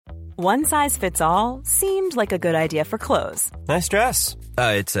One size fits all seemed like a good idea for clothes. Nice dress.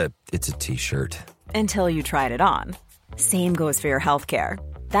 It's a t-shirt. Until you tried it on. Same goes for your healthcare.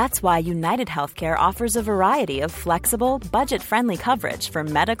 That's why United Healthcare offers a variety of flexible, budget-friendly coverage for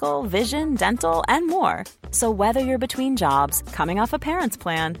medical, vision, dental, and more. So whether you're between jobs, coming off a parent's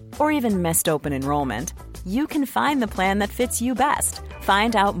plan, or even missed open enrollment, you can find the plan that fits you best.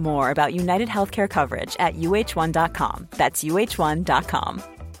 Find out more about United Healthcare coverage at uh1.com. That's uh1.com.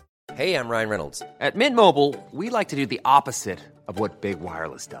 Hey, I'm Ryan Reynolds. At Mint Mobile, we like to do the opposite of what Big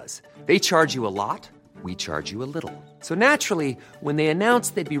Wireless does. They charge you a lot, we charge you a little. So naturally, when they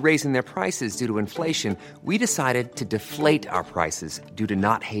announced they'd be raising their prices due to inflation, we decided to deflate our prices due to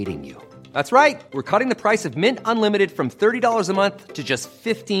not hating you. That's right. We're cutting the price of Mint Unlimited from $30 a month to just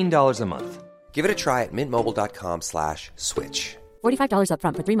 $15 a month. Give it a try at mintmobile.com/switch. $45 up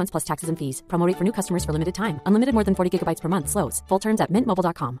front for 3 months plus taxes and fees. Promo rate for new customers for limited time. Unlimited more than 40 gigabytes per month. Slows full terms at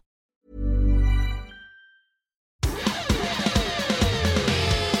mintmobile.com.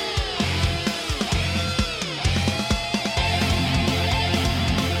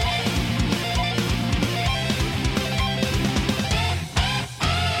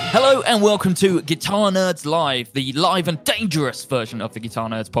 Hello and welcome to Guitar Nerds Live, the live and dangerous version of the Guitar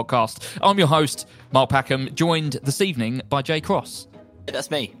Nerds podcast. I'm your host, Mark Packham, joined this evening by Jay Cross.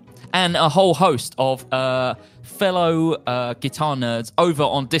 That's me. And a whole host of fellow guitar nerds over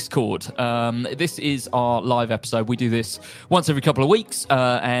on Discord. This is our live episode. We do this once every couple of weeks,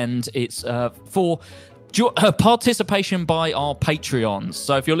 and it's for participation by our Patreons.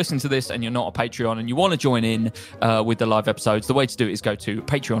 So if you're listening to this and you're not a Patreon and you want to join in with the live episodes, the way to do it is go to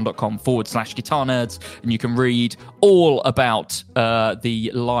patreon.com/guitar nerds, and you can read all about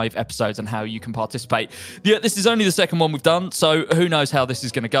the live episodes and how you can participate. Yeah, this is only the second one we've done, so who knows how this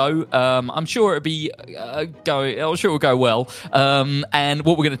is going to go. I'm sure it'll be I'm sure it'll go well. And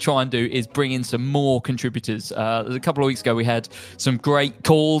what we're going to try and do is bring in some more contributors. A couple of weeks ago we had some great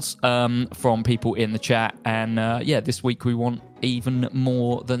calls from people in the chat. And this week we want even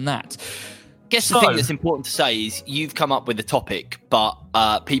more than that. Guess the thing that's important to say is you've come up with a topic, but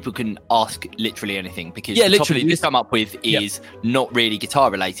people can ask literally anything, because the topic you've come up with is not really guitar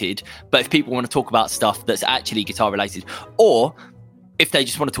related. But if people want to talk about stuff that's actually guitar related, or if they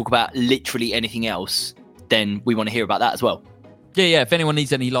just want to talk about literally anything else, then we want to hear about that as well. Yeah. If anyone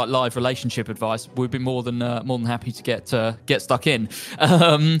needs any live relationship advice, we'd be more than happy to get stuck in.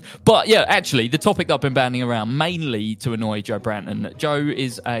 But yeah, actually, the topic that I've been banding around mainly to annoy Joe Branton. Joe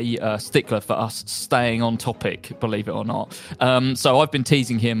is a stickler for us staying on topic, believe it or not. So I've been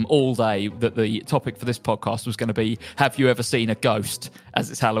teasing him all day that the topic for this podcast was going to be: have you ever seen a ghost? As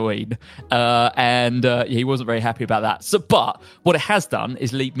it's Halloween, and he wasn't very happy about that. So, but what it has done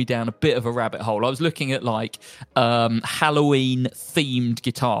is lead me down a bit of a rabbit hole. I was looking at Halloween themed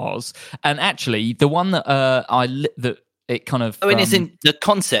guitars, and actually the one that it kind of. I mean, is in the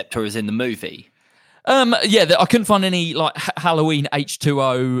concept or is in the movie? I couldn't find any Halloween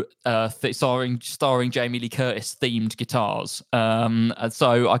H2O starring Jamie Lee Curtis themed guitars.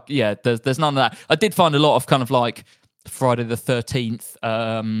 There's none of that. I did find a lot of kind of like Friday the 13th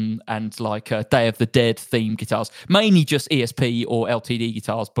and Day of the Dead themed guitars, mainly just ESP or LTD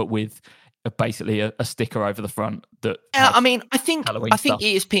guitars, but with basically a sticker over the front. I think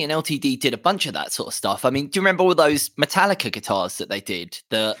ESP and LTD did a bunch of that sort of stuff. I mean, do you remember all those Metallica guitars that they did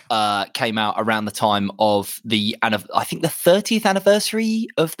that came out around the time of the 30th anniversary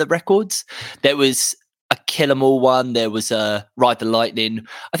of the records? There was a Kill 'Em All one, there was a Ride the Lightning.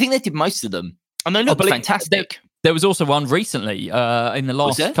 I think they did most of them, and they looked fantastic. There was also one recently in the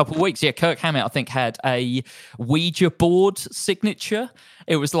last couple of weeks. Yeah, Kirk Hammett, I think, had a Ouija board signature.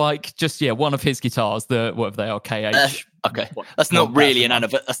 It was like just one of his guitars. Whatever they are, KH. Okay, that's not really a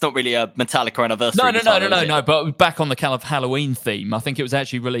Metallica anniversary. No. But back on the kind of Halloween theme, I think it was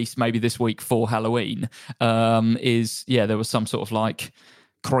actually released maybe this week for Halloween. There was some sort of like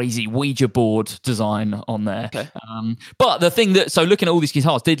crazy Ouija board design on there. Okay. But the thing looking at all these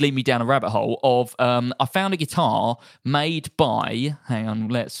guitars did lead me down a rabbit hole of, I found a guitar made by, hang on,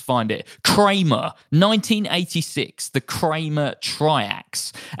 let's find it, Kramer, 1986, the Kramer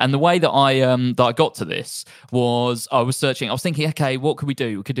Triax. And the way that I got to this was I was thinking, okay, what could we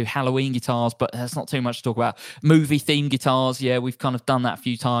do? We could do Halloween guitars, but there's not too much to talk about. Movie themed guitars, yeah, we've kind of done that a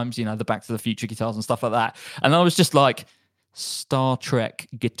few times, the Back to the Future guitars and stuff like that. And I was just like, Star Trek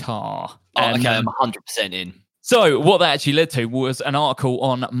guitar. Okay, I'm 100% in. So what that actually led to was an article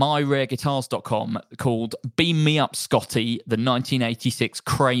on myrareguitars.com called Beam Me Up, Scotty, the 1986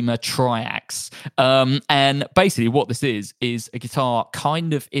 Kramer Triax. And basically what this is a guitar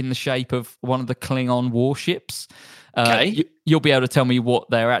kind of in the shape of one of the Klingon warships. Okay. You'll be able to tell me what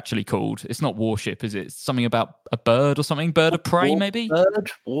they're actually called. It's not warship, is it? It's something about a bird or something? Bird of prey, maybe?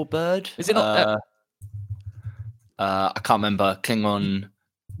 Warbird? Is it not? I can't remember. Klingon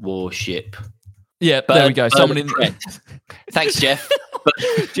warship. Yeah, there we go. Someone in. Thanks, Jeff.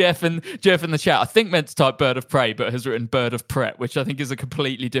 Jeff in the chat, I think meant to type bird of prey, but has written bird of pret, which I think is a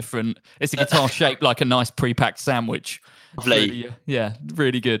completely different. It's a guitar shaped like a nice pre-packed sandwich. Lovely.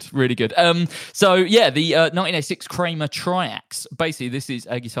 Really good. So yeah, the 1986 Kramer Triax. Basically, this is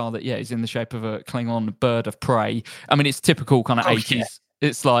a guitar that is in the shape of a Klingon bird of prey. I mean, it's typical kind of 80s. Yeah.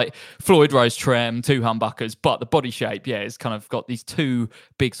 It's like Floyd Rose trem, 2 humbuckers, but the body shape, it's kind of got these 2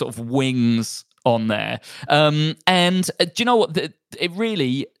 big sort of wings on there. And do you know what? It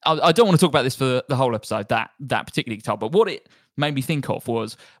really, I don't want to talk about this for the whole episode, that particular guitar, but what it made me think of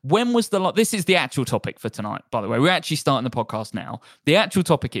was, when was this is the actual topic for tonight, by the way. We're actually starting the podcast now. The actual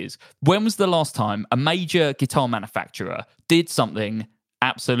topic is, when was the last time a major guitar manufacturer did something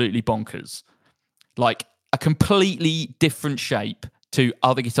absolutely bonkers? Like a completely different shape to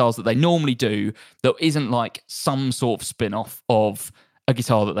other guitars that they normally do, that isn't like some sort of spin-off of a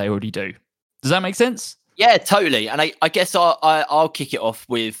guitar that they already do. Does that make sense? Yeah, totally. And I guess I'll kick it off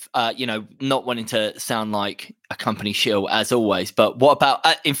with, not wanting to sound like a company shill as always, but what about,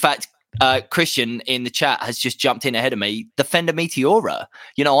 in fact, Christian in the chat has just jumped in ahead of me, the Fender Meteora.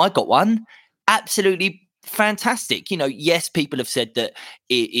 I got one. Absolutely fantastic. Yes, people have said that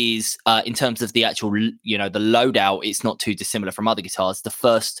it is, in terms of the actual, the loadout, it's not too dissimilar from other guitars. The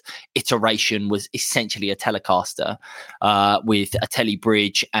first iteration was essentially a Telecaster with a Tele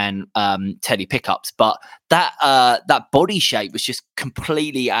bridge and Tele pickups, but that body shape was just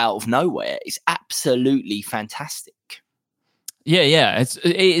completely out of nowhere. It's absolutely fantastic. Yeah, it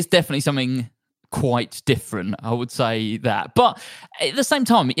is definitely something quite different, I would say that. But at the same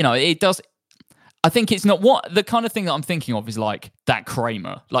time, it does. I think it's not what the kind of thing that I'm thinking of is like that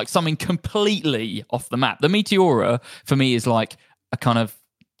Kramer, like something completely off the map. The Meteora for me is like a kind of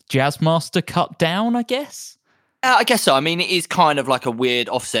Jazzmaster cut down, I guess. I guess so. I mean, it is kind of like a weird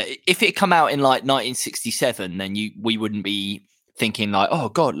offset. If it had come out in like 1967, then we wouldn't be thinking like, oh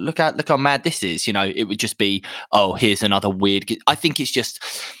God, look how mad this is. It would just be, oh, here's another weird. I think it's just,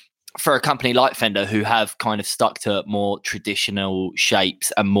 for a company like Fender, who have kind of stuck to more traditional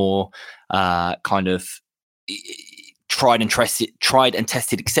shapes and more kind of tried and tested,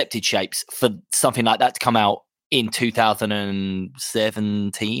 accepted shapes, for something like that to come out in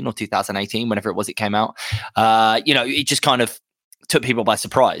 2017 or 2018, whenever it was it came out, it just kind of took people by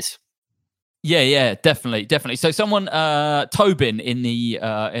surprise. Yeah, definitely. So someone, Tobin in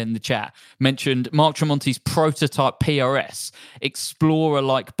the chat mentioned Mark Tremonti's prototype PRS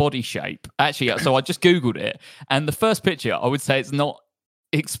Explorer-like body shape. Actually, so I just Googled it, and the first picture, I would say it's not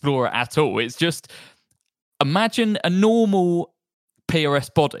Explorer at all. It's just, imagine a normal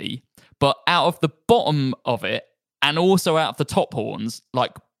PRS body, but out of the bottom of it and also out of the top horns,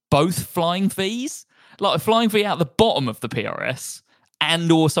 like both flying Vs, like a flying V out the bottom of the PRS and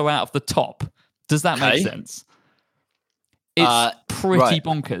also out of the top. Does that make sense? It's pretty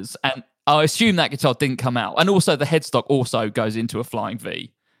bonkers. And I assume that guitar didn't come out. And also the headstock also goes into a flying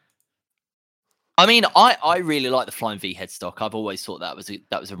V. I mean, I really like the flying V headstock. I've always thought that was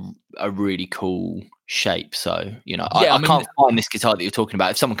a really cool shape. So, I can't find this guitar that you're talking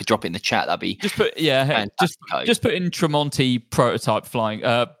about. If someone could drop it in the chat, that'd be just put just put in Tremonti prototype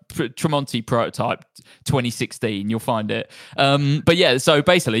Tremonti prototype 2016. You'll find it. But yeah, so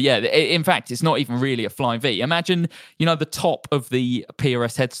basically, in fact, it's not even really a flying V. Imagine, the top of the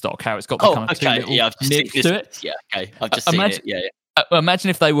PRS headstock, how it's got the kind of two little nibs to it. Yeah, okay. I've just seen it. Yeah. Imagine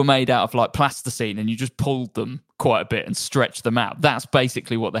if they were made out of like plasticine and you just pulled them quite a bit and stretched them out. That's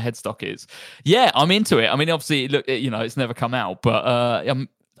basically what the headstock is. Yeah, I'm into it. I mean, obviously, look, it's never come out, but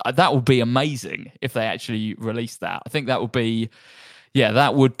that would be amazing if they actually released that. I think that would be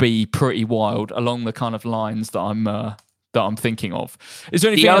pretty wild along the kind of lines that I'm thinking of. Is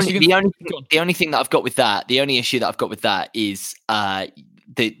there anything else? The only thing that I've got with that, the only issue that I've got with that is I've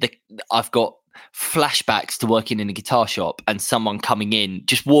got flashbacks to working in a guitar shop and someone coming in,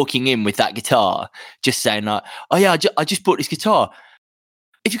 just walking in with that guitar, just saying like, oh yeah, I just bought this guitar.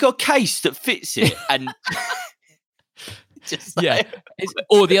 If you've got a case that fits it, and just like...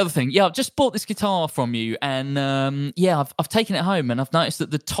 or the other thing, I've just bought this guitar from you, and I've taken it home, and I've noticed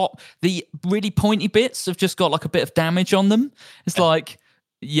that the really pointy bits have just got like a bit of damage on them. It's like,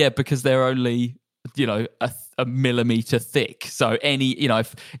 because they're only a millimeter thick. So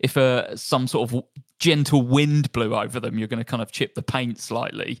if some sort of gentle wind blew over them, you're going to kind of chip the paint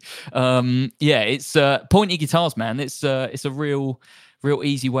slightly. It's pointy guitars, man. It's a real real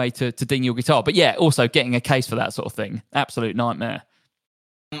easy way to ding your guitar. But yeah, also getting a case for that sort of thing, absolute nightmare.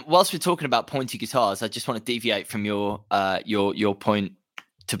 Whilst we're talking about pointy guitars, I just want to deviate from your point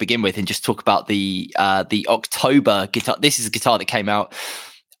to begin with and just talk about the October guitar. This is a guitar that came out.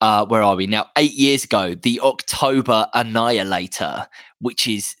 Where are we now? 8 years ago, the October Annihilator, which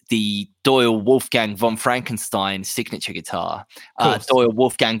is the Doyle Wolfgang von Frankenstein signature guitar. Doyle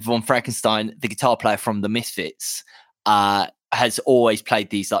Wolfgang von Frankenstein, the guitar player from the Misfits, has always played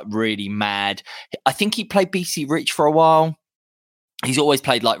these like really mad. I think he played BC Rich for a while. He's always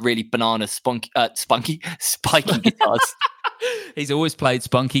played like really banana spiky guitars. He's always played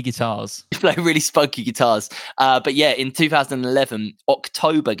spunky guitars. He's played really spunky guitars. But yeah, in 2011,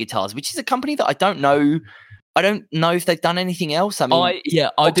 October Guitars, which is a company that I don't know if they've done anything else. I mean,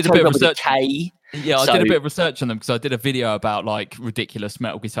 I did a bit of research. I did a bit of research on them because I did a video about like ridiculous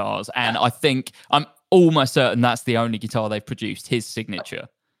metal guitars, and I think I'm almost certain that's the only guitar they've produced, his signature.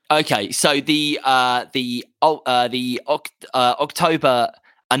 Okay, so the October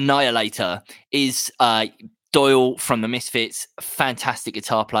Annihilator is Doyle from the Misfits, fantastic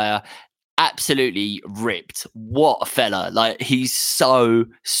guitar player, absolutely ripped. What a fella! Like he's so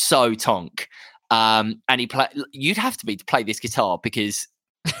tonk, and you'd have to be to play this guitar because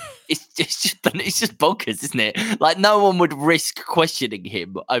it's just bonkers, isn't it? Like no one would risk questioning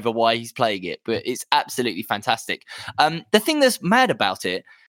him over why he's playing it, but it's absolutely fantastic. The thing that's mad about it.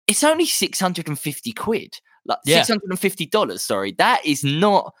 It's only 650 quid, like $650. Sorry, that is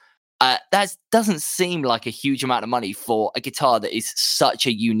not. That doesn't seem like a huge amount of money for a guitar that is such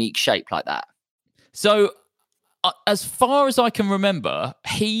a unique shape like that. So, as far as I can remember,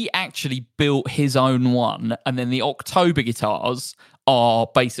 he actually built his own one, and then the October guitars are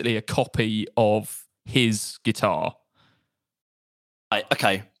basically a copy of his guitar.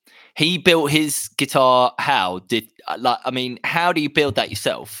 Okay. He built his guitar. How do you build that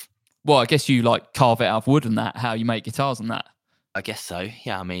yourself? Well, I guess you like carve it out of wood and that. How you make guitars and that. I guess so.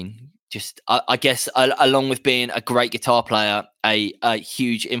 Yeah, I mean, I guess along with being a great guitar player, a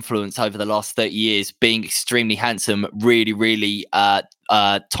huge influence over the last 30 years, being extremely handsome, really, really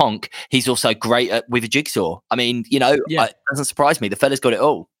tonk. He's also great with a jigsaw. I mean, it doesn't surprise me. The fella's got it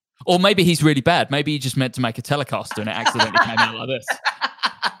all. Or maybe he's really bad. Maybe he just meant to make a Telecaster and it accidentally came out like this.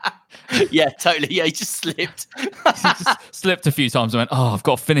 Yeah, totally. Yeah, he just slipped. He just slipped a few times and went, "Oh, I've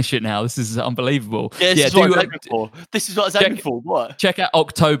got to finish it now. This is unbelievable." Yeah, this is what I was aiming for. This is what I was aiming for. What? Check out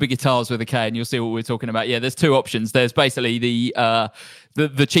October Guitars with a K, and you'll see what we're talking about. Yeah, there's two options. There's basically the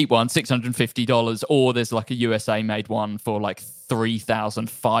cheap one, $650, or there's like a USA made one for like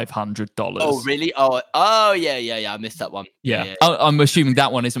 $3,500. Oh, really? Oh, yeah. I missed that one. Yeah. I'm assuming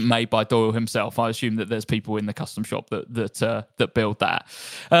that one isn't made by Doyle himself. I assume that there's people in the custom shop that build that.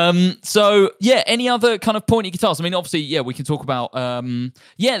 So yeah, any other kind of pointy guitars? I mean, obviously, yeah, we can talk about.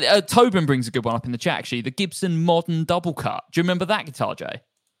 Tobin brings a good one up in the chat. Actually, the Gibson Modern Double Cut. Do you remember that guitar, Jay?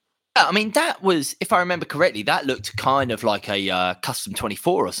 Yeah, I mean, that was, if I remember correctly, that looked kind of like a Custom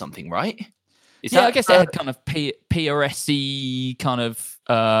 24 or something, right? I guess it had kind of PRS-y kind of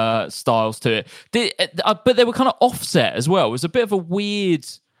styles to it. But they were kind of offset as well. It was a bit of a weird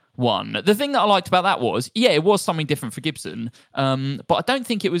one. The thing that I liked about that was, it was something different for Gibson. But I don't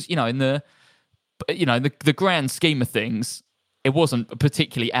think it was, in the grand scheme of things, it wasn't a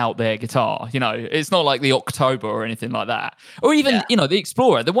particularly out there guitar. It's not like the October or anything like that. Or even, the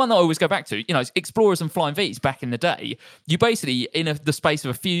Explorer, the one that I always go back to, Explorers and Flying V's back in the day, you basically, in the space of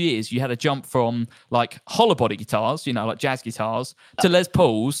a few years, you had a jump from like hollow body guitars, like jazz guitars, to Les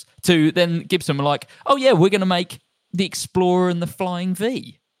Pauls, to then Gibson were like, oh yeah, we're going to make the Explorer and the Flying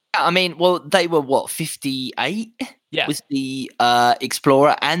V. I mean, well, they were what, 58? Yeah. Was the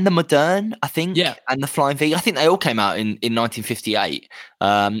Explorer and the Modern, I think, and the Flying V. I think they all came out in 1958.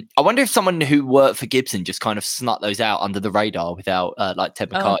 I wonder if someone who worked for Gibson just kind of snuck those out under the radar without like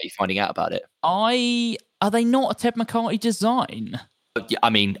Ted McCarthy finding out about it. Are they not a Ted McCarthy design? Yeah, I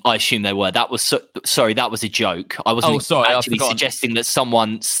mean, I assume they were. That was that was a joke. I wasn't actually suggesting that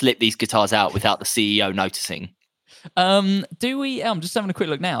someone slipped these guitars out without the CEO noticing. Do we? I'm just having a quick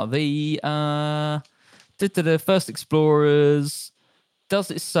look now. The first Explorers.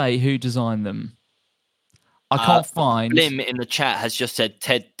 Does it say who designed them? I can't find. Blim in the chat has just said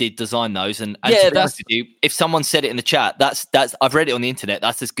Ted did design those, and to be honest with you, if someone said it in the chat, that's I've read it on the internet.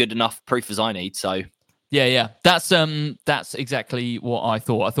 That's as good enough proof as I need. So. Yeah. That's exactly what I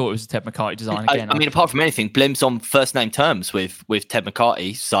thought. I thought it was a Ted McCarthy design again. I mean, apart from anything, Blim's on first name terms with Ted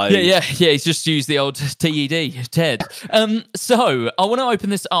McCarthy. So yeah. He's just used the old TED, Ted. So I want to open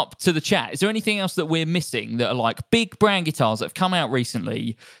this up to the chat. Is there anything else that we're missing that are like big brand guitars that have come out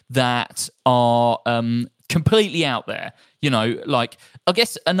recently that are completely out there. Like, I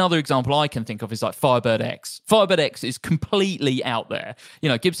guess another example I can think of is like Firebird X. Firebird X is completely out there.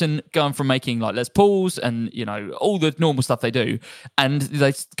 Gibson going from making like Les Pauls and, all the normal stuff they do. And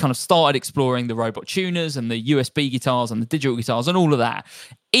they kind of started exploring the robot tuners and the USB guitars and the digital guitars and all of that.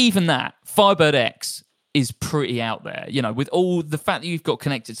 Even that, Firebird X is pretty out there, with all the fact that you've got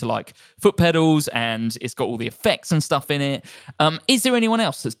connected to like foot pedals and it's got all the effects and stuff in it. Is there anyone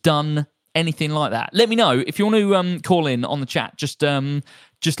else that's done anything like that? Let me know if you want to call in on the chat. Just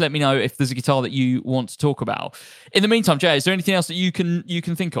let me know if there's a guitar that you want to talk about. In the meantime, Jay, is there anything else that you can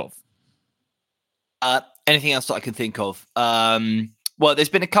think of? Anything else that I can think of? Well, there's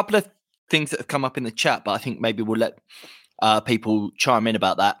been a couple of things that have come up in the chat, but I think maybe we'll let people chime in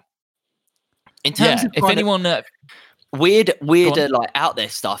about that. In terms of if anyone weirder like out there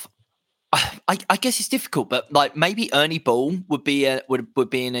stuff, I guess it's difficult, but like maybe Ernie Ball would be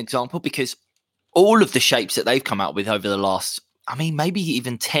an example, because all of the shapes that they've come out with over the last, maybe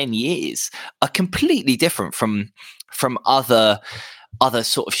even 10 years are completely different from other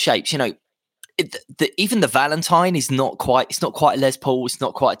sort of shapes. Even the Valentine is not quite a Les Paul, it's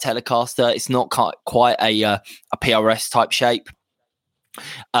not quite a Telecaster, it's not quite a PRS type shape.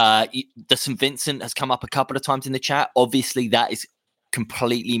 The St. Vincent has come up a couple of times in the chat. Obviously, that is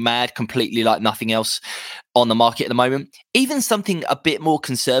completely mad, completely like nothing else on the market at the moment. Even something a bit more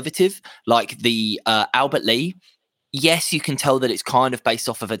conservative, like the Albert Lee. Yes, you can tell that it's kind of based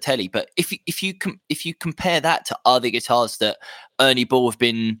off of a Telly, but if you compare that to other guitars that Ernie Ball have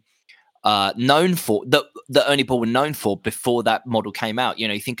been known for, that Ernie Ball were known for before that model came out,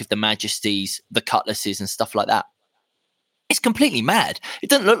 you think of the Majesties, the Cutlasses, and stuff like that. It's completely mad. It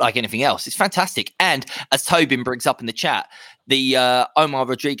doesn't look like anything else. It's fantastic. And as Tobin brings up in the chat, the Omar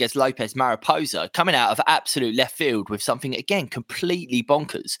Rodriguez Lopez Mariposa coming out of absolute left field with something, again, completely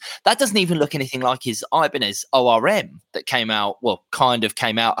bonkers. That doesn't even look anything like his Ibanez ORM that came out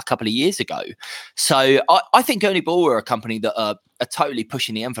a couple of years ago. So I think Ernie Ball are a company that are totally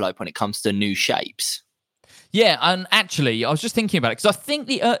pushing the envelope when it comes to new shapes. Yeah, and actually, I was just thinking about it because I think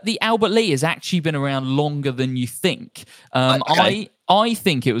the Albert Lee has actually been around longer than you think. Okay. I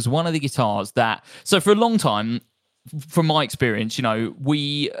think it was one of the guitars that, so for a long time, from my experience,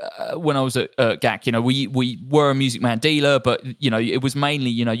 we when I was at GAC, we were a Music Man dealer, but it was mainly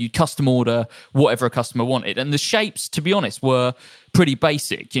you'd custom order whatever a customer wanted, and the shapes, to be honest, were pretty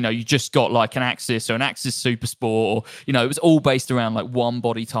basic. You just got like an Axis or an Axis Super Sport, or it was all based around like one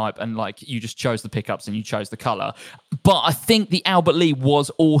body type, and like you just chose the pickups and you chose the color. But I think the Albert Lee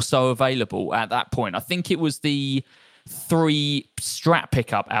was also available at that point. I think it was the 3 Strat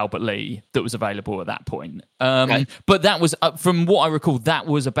pickup Albert Lee that was available at that point. Okay. But that was, from what I recall, that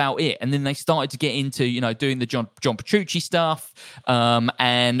was about it. And then they started to get into, doing the John Petrucci stuff.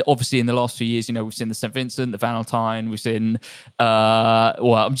 And obviously in the last few years, we've seen the St. Vincent, the Valentine, we've seen,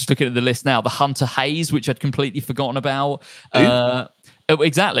 I'm just looking at the list now, the Hunter Hayes, which I'd completely forgotten about.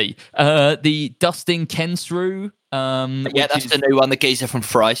 Exactly. The Dustin Kensrue. That's the new one, the geezer from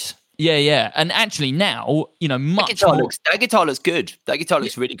Thrice. Yeah. And actually now, much that guitar looks good. That guitar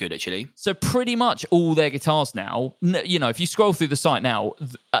looks really good, actually. So pretty much all their guitars now, if you scroll through the site now,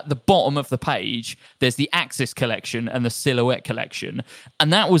 at the bottom of the page, there's the Axis collection and the Silhouette collection.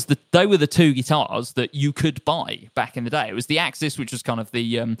 And they were the 2 guitars that you could buy back in the day. It was the Axis, which was kind of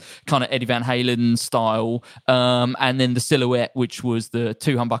the kind of Eddie Van Halen style. And then the Silhouette, which was the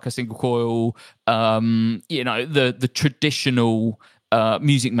 2 humbucker single coil, the traditional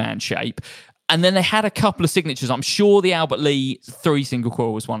Music Man shape. And then they had a couple of signatures. I'm sure the Albert Lee 3 single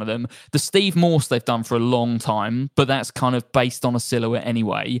coil was one of them. The Steve Morse they've done for a long time, but that's kind of based on a Silhouette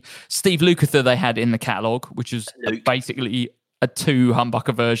anyway. Steve Lukather they had in the catalogue, which is basically a 2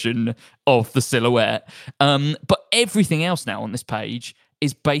 humbucker version of the Silhouette. But everything else now on this page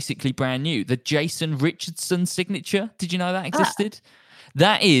is basically brand new. The Jason Richardson signature, did you know that existed?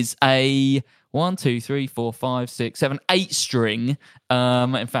 That is a 1, 2, 3, 4, 5, 6, 7, 8 string.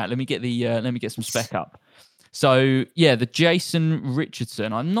 In fact, let me get some spec up. So yeah, the Jason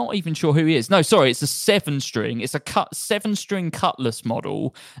Richardson. I'm not even sure who he is. No, sorry, it's a 7 string. It's a 7 string Cutlass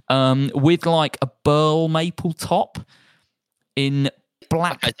model, with like a burl maple top in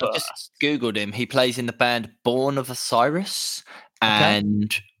black. Okay, so I just googled him. He plays in the band Born of Osiris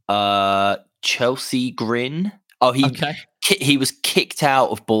and Chelsea Grin. He was kicked out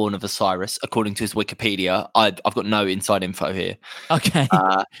of Born of Osiris, according to his Wikipedia. I've got no inside info here. Okay.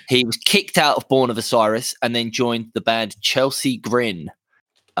 He was kicked out of Born of Osiris and then joined the band Chelsea Grin.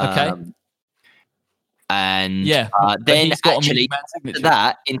 Okay. And then actually after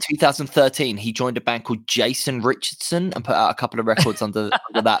that, in 2013, he joined a band called Jason Richardson and put out a couple of records under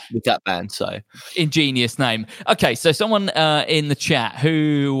that with that band. So ingenious name. Okay, so someone in the chat,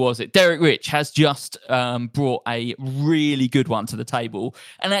 who was it? Derek Rich has just brought a really good one to the table.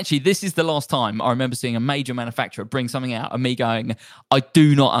 And actually, this is the last time I remember seeing a major manufacturer bring something out and me going, I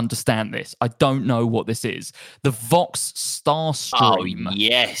do not understand this. I don't know what this is. The Vox Starstream. Oh,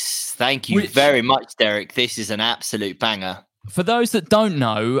 yes. Thank you very much, Derek. This is an absolute banger. For those that don't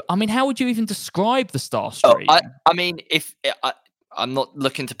know, I mean, how would you even describe the Starstream? I mean, I'm not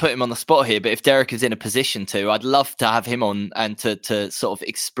looking to put him on the spot here, but if Derek is in a position to, I'd love to have him on and to sort of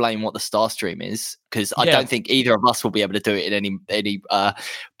explain what the Starstream is, because I don't think either of us will be able to do it in any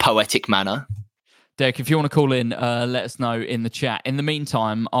poetic manner. Derek, if you want to call in, let us know in the chat. In the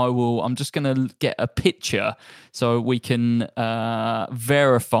meantime, I'm just going to get a picture so we can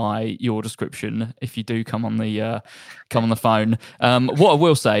verify your description if you do come on the phone. What I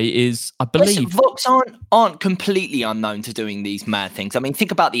will say is, I believe Vox aren't completely unknown to doing these mad things. I mean,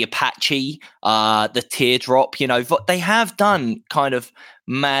 think about the Apache, the Teardrop. You know, they have done kind of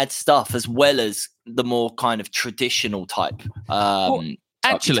mad stuff as well as the more kind of traditional type.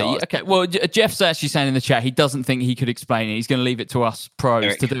 Actually, okay. Well, Jeff's actually saying in the chat he doesn't think he could explain it. He's going to leave it to us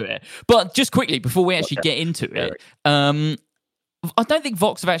pros to do it. But just quickly, before we actually get into it, I don't think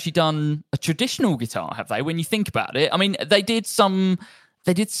Vox have actually done a traditional guitar, have they? When you think about it, I mean, they did some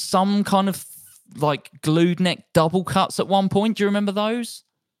kind of like glued neck double cuts at one point. Do you remember those?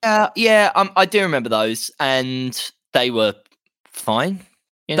 Yeah, I do remember those, and they were fine.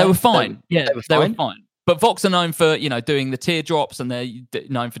 They were fine. They were fine. But Vox are known for, doing the Teardrops, and they're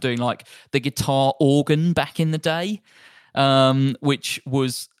known for doing like the guitar organ back in the day, which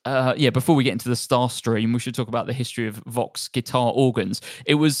was, before we get into the Starstream, we should talk about the history of Vox guitar organs.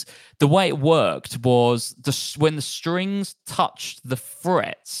 It was, the way it worked was when the strings touched the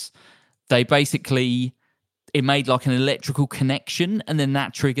frets, it made like an electrical connection, and then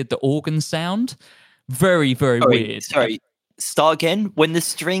that triggered the organ sound. Very, very weird. Sorry, start again. When the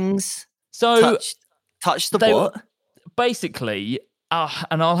strings touch the what? Basically,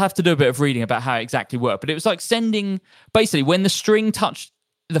 and I'll have to do a bit of reading about how it exactly worked, but it was like basically when the string touched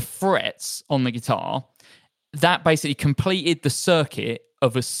the frets on the guitar, that basically completed the circuit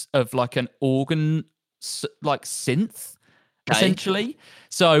of like an organ, like synth, essentially.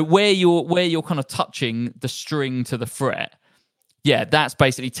 So where you're kind of touching the string to the fret, that's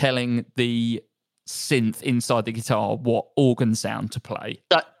basically telling the synth inside the guitar what organ sound to play.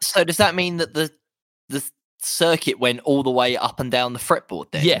 So does that mean that the circuit went all the way up and down the fretboard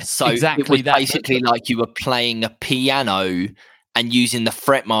then? Yes, so exactly. It was basically like you were playing a piano and using the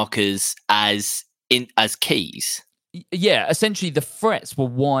fret markers as keys. Yeah, essentially the frets were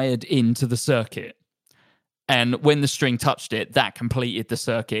wired into the circuit. And when the string touched it, that completed the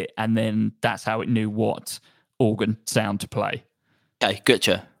circuit, and then that's how it knew what organ sound to play. Okay,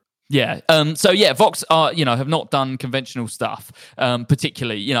 gotcha. Yeah. Vox are, have not done conventional stuff,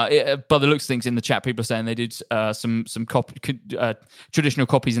 particularly. By the looks of things in the chat, people are saying they did some traditional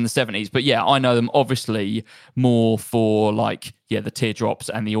copies in the 70s. But yeah, I know them obviously more for like the Teardrops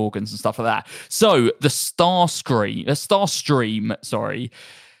and the organs and stuff like that. So the Starstream. Sorry.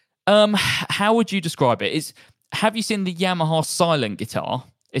 How would you describe it? Have you seen the Yamaha silent guitar?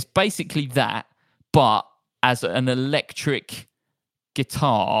 It's basically that, but as an electric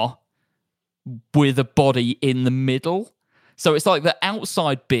guitar with a body in the middle. So it's like the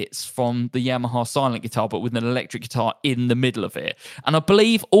outside bits from the Yamaha silent guitar, but with an electric guitar in the middle of it. And I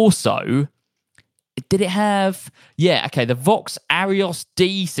believe also, did it have... the Vox Arios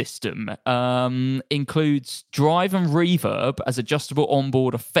D system includes drive and reverb as adjustable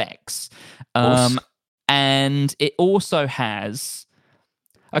onboard effects. And it also has...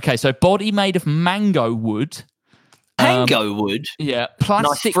 so body made of mango wood. Mango wood? Yeah.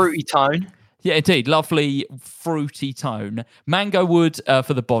 Plastic... Nice fruity tone. Yeah, indeed. Lovely fruity tone. Mango wood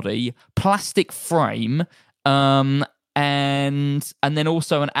for the body, plastic frame, and then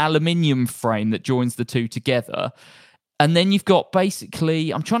also an aluminium frame that joins the two together. And then you've got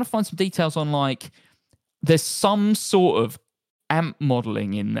basically, I'm trying to find some details on there's some sort of amp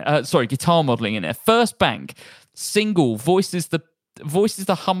modeling in there. Guitar modeling in there. First bank, single, voices the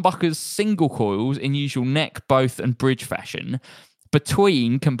humbucker's single coils in usual neck, both, and bridge fashion.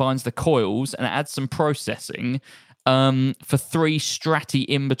 Between combines the coils and adds some processing for 3 Stratty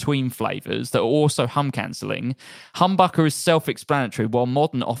in-between flavors that are also hum cancelling. Humbucker is self-explanatory, while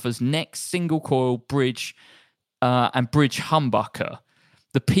Modern offers neck, single coil, bridge, and bridge humbucker.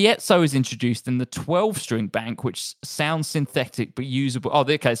 The piezo is introduced in the 12-string bank, which sounds synthetic but usable. Oh,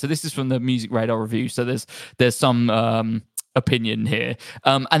 okay. So this is from the Music Radar review. So there's some opinion here.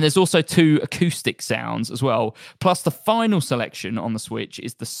 And there's also 2 acoustic sounds as well. Plus the final selection on the Switch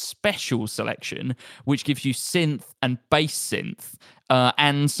is the special selection, which gives you synth and bass synth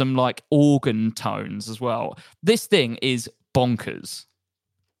and some like organ tones as well. This thing is bonkers.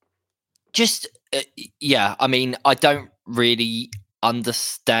 Just, yeah, I mean, I don't really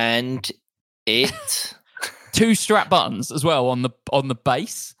understand it. 2 strap buttons as well on the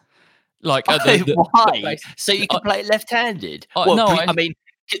bass. Like why? The so you can play it left-handed? I mean,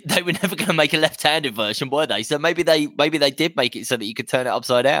 they were never going to make a left-handed version, were they? So maybe they did make it so that you could turn it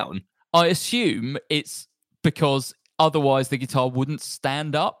upside down. I assume it's because otherwise the guitar wouldn't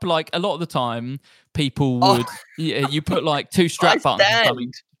stand up. Like a lot of the time, people would you put like 2 strap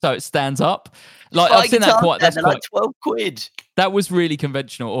buttons so it stands up. Like I've seen that quite. That's like £12. That was really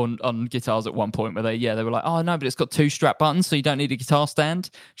conventional on guitars at one point, where they were like, oh no, but it's got 2 strap buttons, so you don't need a guitar stand.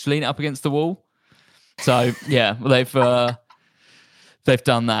 Just lean it up against the wall. So yeah, they've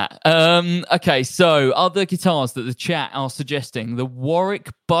done that. Okay, so other guitars that the chat are suggesting: the Warwick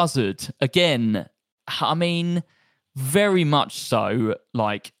Buzzard. Again, I mean, very much so.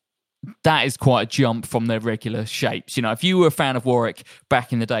 Like, that is quite a jump from their regular shapes. You know, if you were a fan of Warwick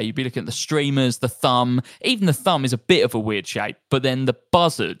back in the day, you'd be looking at the streamers, the thumb. Even the thumb is a bit of a weird shape, but then the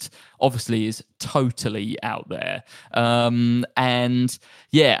Buzzard obviously is totally out there. And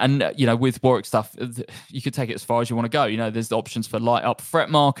you know, with Warwick stuff, you could take it as far as you want to go. You know, there's the options for light up fret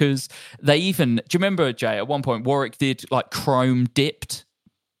markers. They even, do you remember, Jay, at one point Warwick did like chrome dipped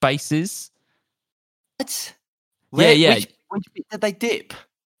basses? What? Yeah. Which bit did they dip?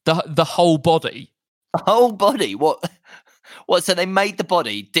 The whole body. The whole body? What? So they made the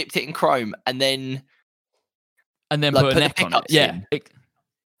body, dipped it in chrome, and then like, put a neck on it.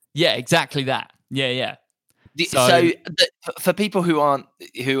 Yeah, exactly that. Yeah. So for people who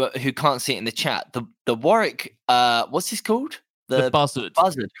can't see it in the chat, the Warwick, what's this called? The Buzzard.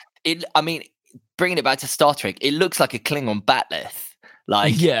 I mean, bringing it back to Star Trek, it looks like a Klingon bat'leth.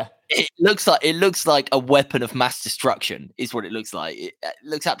 Like, yeah. It looks like a weapon of mass destruction is what it looks like. It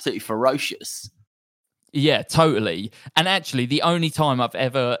looks absolutely ferocious. Yeah, totally. And actually, the only time I've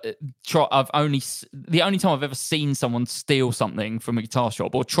ever seen someone steal something from a guitar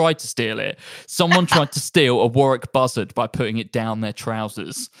shop or tried to steal it, someone tried to steal a Warwick Buzzard by putting it down their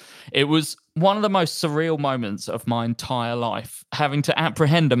trousers. It was one of the most surreal moments of my entire life, having to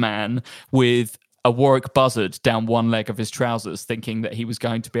apprehend a man with a Warwick Buzzard down one leg of his trousers, thinking that he was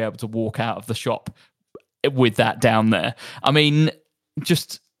going to be able to walk out of the shop with that down there. I mean,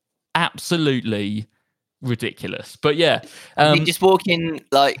 just absolutely ridiculous. But yeah. You just walk in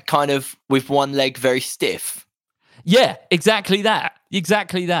like kind of with one leg very stiff. Yeah, exactly that.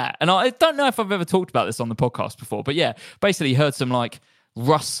 And I don't know if I've ever talked about this on the podcast before, but yeah, basically heard some like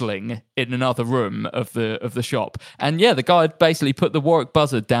rustling in another room of the shop, and yeah, the guy had basically put the Warwick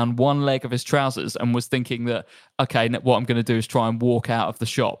Buzzard down one leg of his trousers and was thinking that, okay, what I'm going to do is try and walk out of the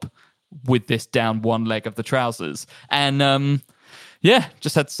shop with this down one leg of the trousers. And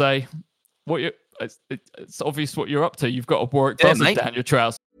just had to say, it's obvious what you're up to. You've got a Warwick Buzzard down your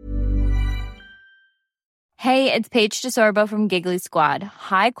trousers. Hey, it's Paige DeSorbo from Giggly Squad.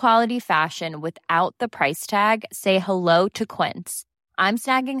 High quality fashion without the price tag. Say hello to Quince. I'm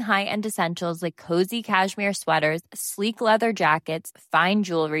snagging high-end essentials like cozy cashmere sweaters, sleek leather jackets, fine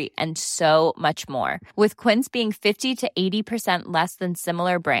jewelry, and so much more. With Quince being 50 to 80% less than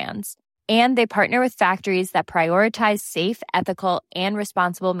similar brands. And they partner with factories that prioritize safe, ethical, and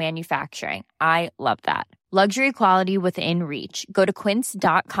responsible manufacturing. I love that. Luxury quality within reach. Go to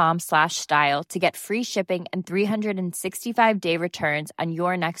quince.com/style to get free shipping and 365-day returns on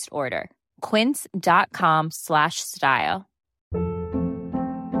your next order. Quince.com/style.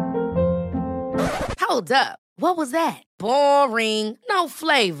 Hold up. What was that? Boring. No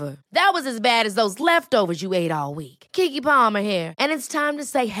flavor. That was as bad as those leftovers you ate all week. Keke Palmer here. And it's time to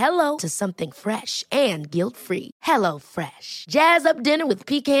say hello to something fresh and guilt-free. Hello Fresh. Jazz up dinner with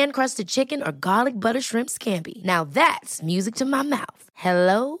pecan-crusted chicken or garlic butter shrimp scampi. Now that's music to my mouth.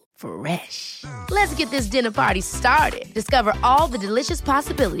 Hello Fresh. Let's get this dinner party started. Discover all the delicious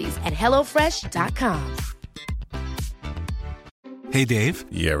possibilities at HelloFresh.com. Hey, Dave.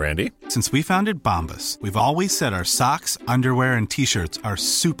 Yeah, Randy. Since we founded Bombas, we've always said our socks, underwear, and T-shirts are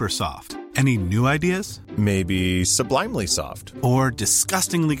super soft. Any new ideas? Maybe sublimely soft. Or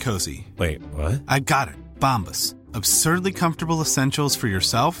disgustingly cozy. Wait, what? I got it. Bombas. Absurdly comfortable essentials for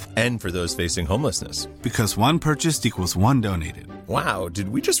yourself. And for those facing homelessness. Because one purchased equals one donated. Wow, did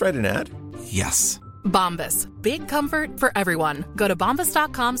we just write an ad? Yes. Bombas. Big comfort for everyone. Go to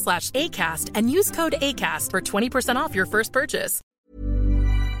bombas.com/ACAST and use code ACAST for 20% off your first purchase.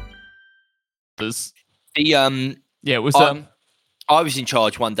 It was. I was in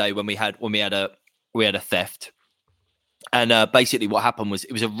charge one day when we had a theft, and basically what happened was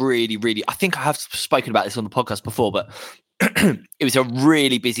it was a really, I think I have spoken about this on the podcast before, but it was a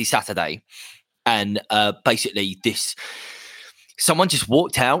really busy Saturday, and basically someone just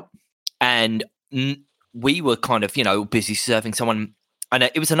walked out, and we were kind of busy serving someone, and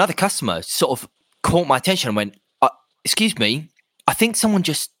it was another customer sort of caught my attention and went, "Excuse me, I think someone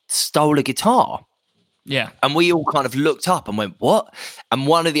just stole a guitar." Yeah. And we all kind of looked up and went, "What?" And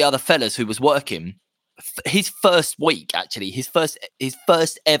one of the other fellas who was working, his first week, actually, his first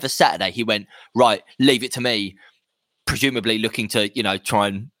ever Saturday, he went, "Right, leave it to me," presumably looking to, try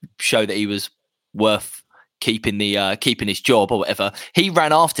and show that he was worth keeping his job or whatever. He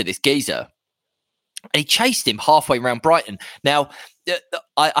ran after this geezer and he chased him halfway around Brighton. Now,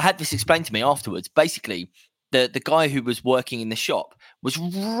 I had this explained to me afterwards. Basically, the guy who was working in the shop was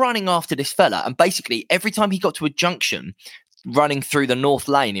running after this fella, and basically every time he got to a junction running through the North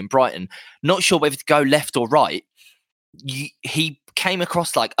Lane in Brighton, not sure whether to go left or right, he came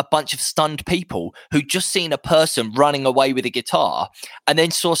across like a bunch of stunned people who'd just seen a person running away with a guitar, and then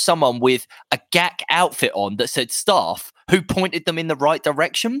saw someone with a GAC outfit on that said staff, who pointed them in the right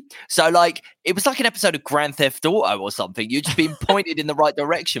direction. So like it was like an episode of Grand Theft Auto or something. You're just being pointed in the right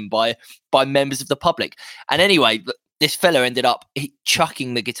direction by members of the public. And anyway, this fella ended up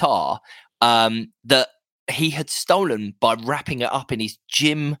chucking the guitar that he had stolen by wrapping it up in his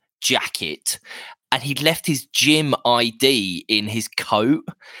gym jacket, and he'd left his gym ID in his coat.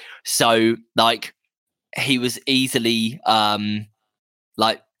 So like he was easily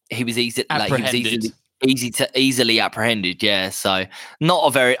easily apprehended. Yeah. So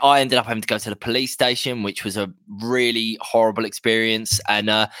I ended up having to go to the police station, which was a really horrible experience. And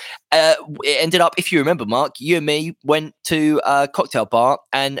it ended up, if you remember, Mark, you and me went to a cocktail bar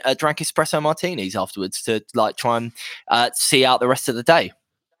and drank espresso martinis afterwards to like try and see out the rest of the day.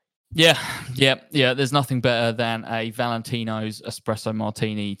 Yeah. There's nothing better than a Valentino's espresso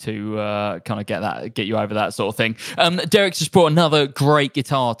martini to kind of get you over that sort of thing. Derek's just brought another great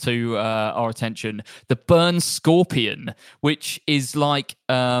guitar to our attention, the Burns Scorpion, which is like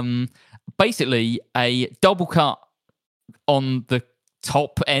basically a double cut on the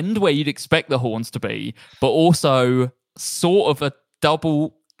top end where you'd expect the horns to be, but also sort of a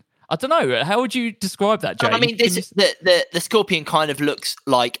double. I don't know. How would you describe that, Jay? I mean, the Scorpion kind of looks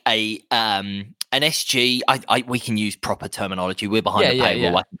like an SG. We can use proper terminology. We're behind the paywall.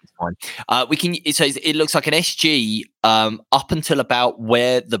 Yeah. I think it's fine. We can. So it looks like an SG up until about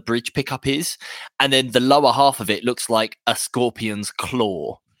where the bridge pickup is, and then the lower half of it looks like a Scorpion's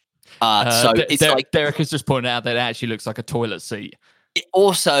claw. So it's like Derek has just pointed out that it actually looks like a toilet seat. It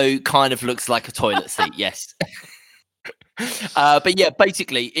also kind of looks like a toilet seat. Yes. But yeah,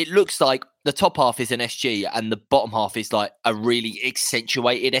 basically it looks like the top half is an SG and the bottom half is like a really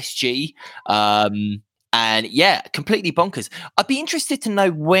accentuated SG. And yeah, completely bonkers. I'd be interested to know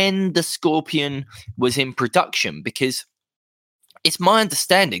when the Scorpion was in production, because it's my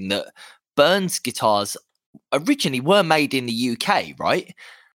understanding that Burns guitars originally were made in the UK, right?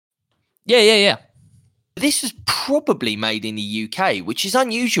 Yeah. This was probably made in the UK, which is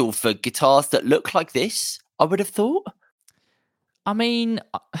unusual for guitars that look like this, I would have thought. I mean,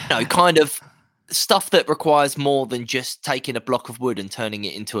 kind of stuff that requires more than just taking a block of wood and turning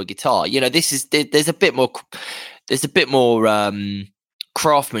it into a guitar. There's a bit more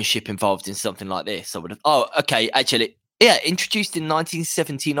craftsmanship involved in something like this. I would have. Oh, okay. Actually, yeah, introduced in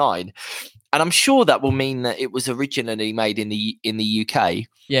 1979, and I'm sure that will mean that it was originally made in the UK.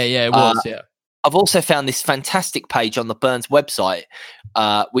 Yeah, it was. Yeah. I've also found this fantastic page on the Burns website,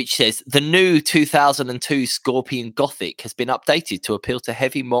 which says the new 2002 Scorpion Gothic has been updated to appeal to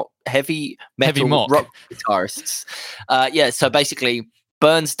heavy metal rock guitarists. So basically,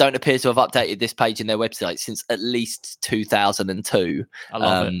 Burns don't appear to have updated this page in their website since at least 2002. I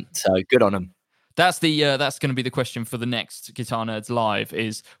love it. So good on them. That's going to be the question for the next Guitar Nerds Live: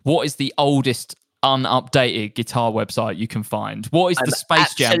 is what is the oldest unupdated guitar website you can find? What is the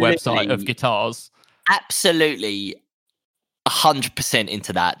Space Jam website of guitars? Absolutely 100%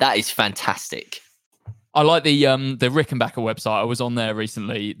 into that. That is fantastic. I like the Rickenbacker website. I was on there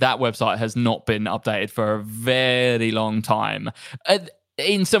recently. That website has not been updated for a very long time.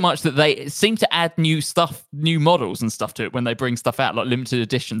 In so much that they seem to add new models and stuff to it when they bring stuff out, like limited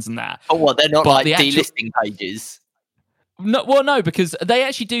editions and that. Oh, well, they're not like delisting pages. No, because they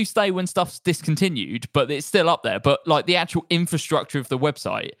actually do stay when stuff's discontinued, but it's still up there. But like the actual infrastructure of the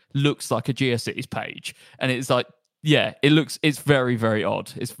website looks like a GeoCities page, and it's like, yeah, it's very, very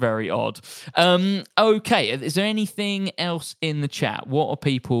odd. It's very odd. Okay, is there anything else in the chat? What are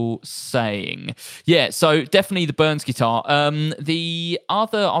people saying? Yeah, so definitely the Burns guitar. The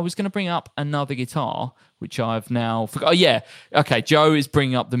other, I was going to bring up another guitar, which I've now forgot. Oh, yeah. Okay, Joe is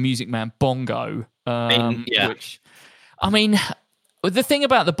bringing up the Music Man Bongo. Which, I mean, the thing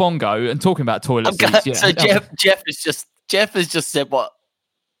about the Bongo and talking about toilet seats. Yeah, so Jeff has just said what?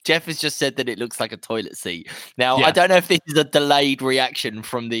 Jeff has just said that it looks like a toilet seat. Now, I don't know if this is a delayed reaction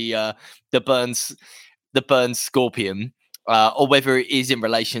from the Burns Scorpion, or whether it is in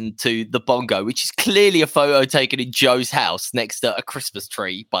relation to the Bongo, which is clearly a photo taken in Joe's house next to a Christmas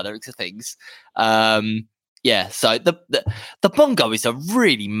tree, by the looks of things. Yeah, so the Bongo is a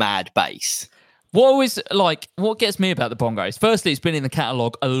really mad bass. What gets me about the Bongo is, firstly, it's been in the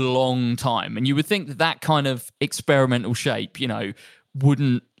catalogue a long time, and you would think that kind of experimental shape,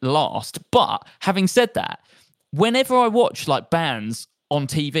 wouldn't last. But having said that, whenever I watch like bands on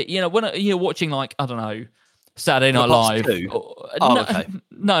TV, when you're watching like, I don't know, Saturday Night Live.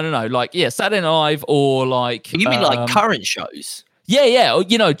 No. Like, yeah, Saturday Night Live, or like... You mean like current shows? Yeah.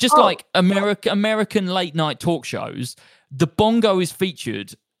 Just like American late night talk shows, the Bongo is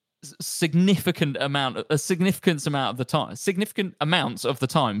featured significant amounts of the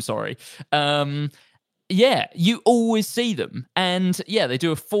time. Sorry. Yeah, you always see them. And yeah, they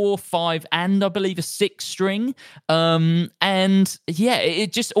do a 4, 5, and I believe a 6 string. And yeah,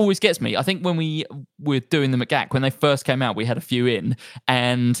 it just always gets me. I think when we were doing them at GAC, when they first came out, we had a few in,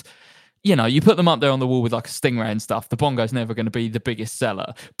 and you put them up there on the wall with like a Stingray and stuff. The Bongo's never going to be the biggest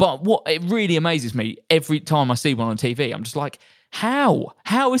seller. But what it really amazes me every time I see one on TV, I'm just like, how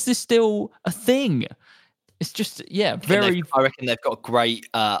is this still a thing? It's just, yeah, very... I reckon they've got a great...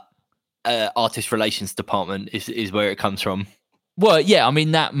 artist relations department is where it comes from. Well, yeah, I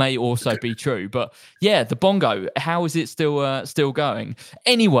mean that may also be true, but yeah, the Bongo, how is it still going?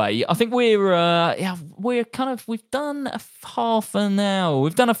 Anyway, I think we've done half an hour.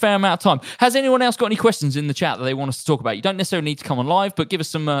 We've done a fair amount of time. Has anyone else got any questions in the chat that they want us to talk about? You don't necessarily need to come on live, but give us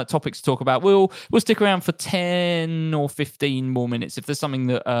some topics to talk about. We'll stick around for 10 or 15 more minutes. If there's something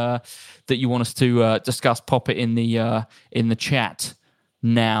that you want us to discuss, pop it in the chat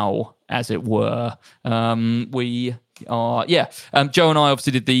now, as it were. Joe and I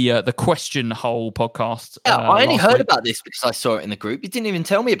obviously did the Question Hole podcast. I only heard about this because I saw it in the group. You didn't even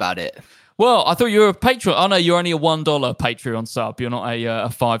tell me about it. Well, I thought you were a Patreon. Oh no, you're only a $1 Patreon sub. You're not a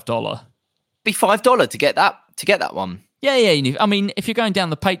 $5. Be $5 to get that one. Yeah. You need, I mean, if you're going down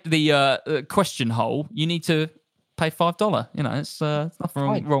the Question Hole, you need to pay $5. It's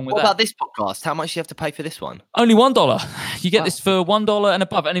nothing wrong with that. What about this podcast? How much do you have to pay for this one? Only $1. You get this for $1 and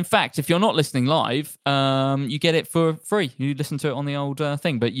above. And in fact, if you're not listening live, you get it for free. You listen to it on the old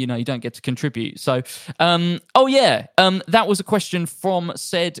thing, but you don't get to contribute. So, that was a question from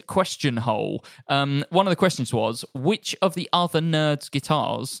said Question Hole. One of the questions was, which of the other nerds'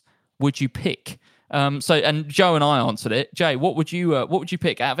 guitars would you pick? And Joe and I answered it. Jay, what would you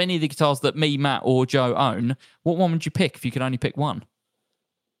pick out of any of the guitars that me, Matt, or Joe own? What one would you pick if you could only pick one?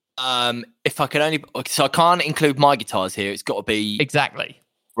 If I could only, so I can't include my guitars here. It's got to be exactly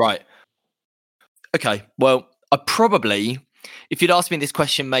right. Okay. Well, I probably, if you'd asked me this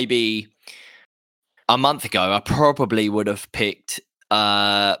question maybe a month ago, I probably would have picked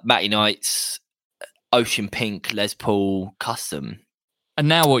Matty Knight's Ocean Pink Les Paul Custom. And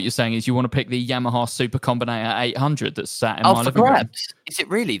now what you're saying is you want to pick the Yamaha Super Combinator 800 that's sat in my living room. Is it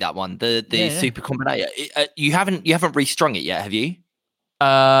really that one? The Super Combinator? You haven't restrung it yet, have you?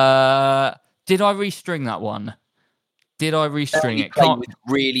 Did I restring that one? Did I restring it?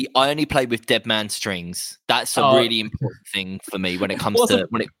 I only played with Dead Man strings. That's a really important thing for me when it comes to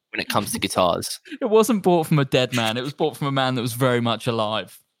when it comes to guitars. It wasn't bought from a dead man. It was bought from a man that was very much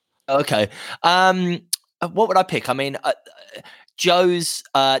alive. Okay. What would I pick? I mean, Joe's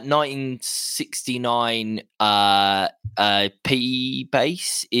 1969 P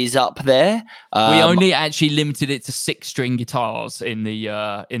bass is up there. We only actually limited it to 6-string guitars in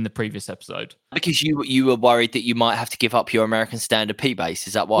the previous episode because you were worried that you might have to give up your American Standard P bass.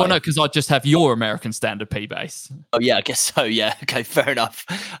 Is that why? Well, no, because I just have your American Standard P bass. Oh yeah, I guess so. Yeah, okay, fair enough.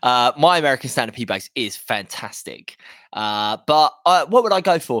 My American Standard P bass is fantastic. But what would I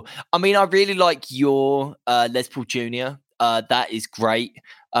go for? I mean, I really like your Les Paul Jr. That is great.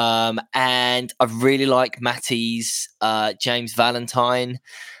 And I really like Matty's James Valentine.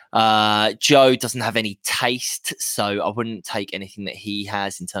 Joe doesn't have any taste, so I wouldn't take anything that he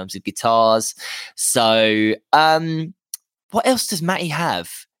has in terms of guitars. So, what else does Matty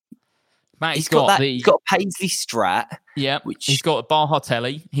have? He's got a Paisley Strat. Yeah, he's got a Baja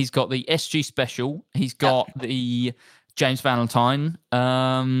Telly. He's got the SG Special. He's got the James Valentine.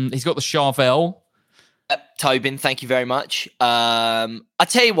 He's got the Charvel. Tobin, thank you very much. I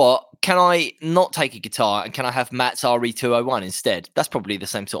tell you what, can I not take a guitar and can I have Matt's RE201 instead? That's probably the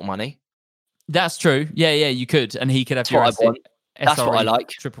same sort of money. That's true. Yeah, you could, and he could have That's your That's what I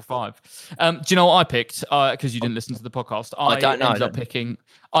like. 555. Do you know what I picked? Because you didn't listen to the podcast. I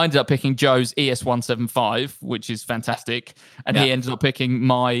ended up picking Joe's ES175, which is fantastic, and he ended up picking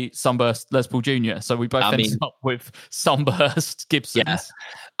my Sunburst Les Paul Jr. So we both ended up with Sunburst Gibsons. Yeah.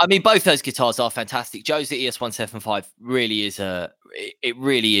 I mean, both those guitars are fantastic. Joe's ES175 really is a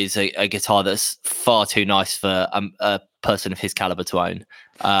guitar that's far too nice for a person of his caliber to own.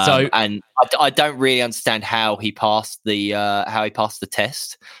 And I don't really understand how he passed the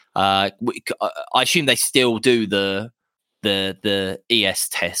test. I assume they still do the ES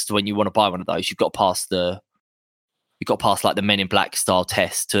test when you want to buy one of those. You've got to pass like the Men in Black style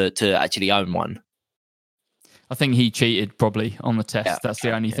test to actually own one. I think he cheated probably on the test. That's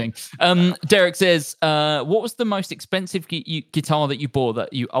the only thing. Derek says, what was the most expensive guitar that you bought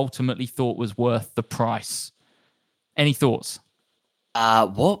that you ultimately thought was worth the price? Any thoughts?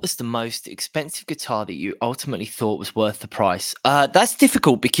 What was the most expensive guitar that you ultimately thought was worth the price? That's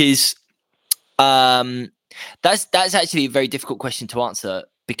difficult because that's actually a very difficult question to answer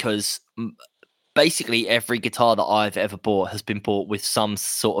because basically every guitar that I've ever bought has been bought with some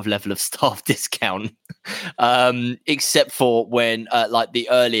sort of level of staff discount, except for when like the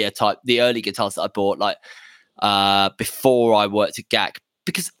early guitars that I bought, like before I worked at GAC.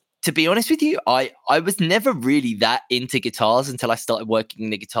 Because to be honest with you, I was never really that into guitars until I started working in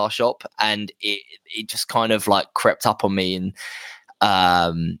the guitar shop, and it just kind of like crept up on me and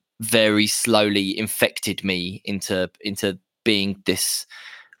very slowly infected me into being this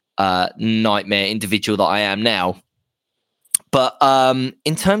nightmare individual that I am now. But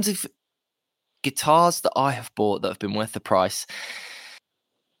in terms of guitars that I have bought that have been worth the price,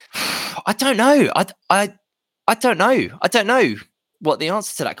 I don't know. I don't know. I don't know what the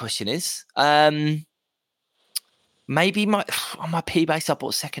answer to that question is. Maybe my P-Bass I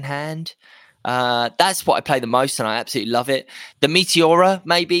bought secondhand. That's what I play the most, and I absolutely love it. The Meteora,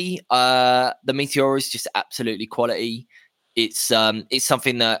 maybe. The Meteora is just absolutely quality. It's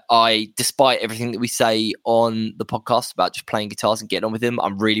something that despite everything that we say on the podcast about just playing guitars and getting on with them,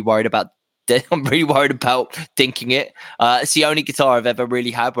 I'm really worried about dinking it. It's the only guitar I've ever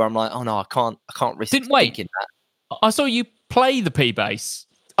really had where I'm like, oh no, I can't risk dinking that. I saw you play the P-Bass.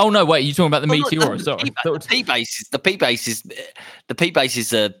 Oh no, wait, you're talking about the Meteora. Sorry, the P-Bass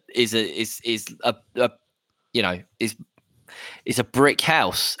is a brick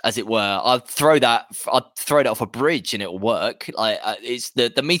house, as it were. I'd throw that off a bridge and it'll work. Like it's the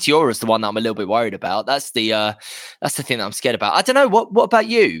Meteora is the one that I'm a little bit worried about. That's the thing that I'm scared about. I don't know. What about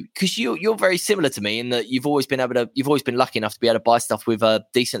you? Because you're very similar to me in that you've always been lucky enough to be able to buy stuff with a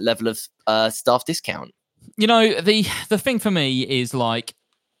decent level of staff discount. You know, the thing for me is like,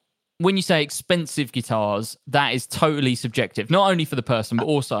 when you say expensive guitars, that is totally subjective, not only for the person, but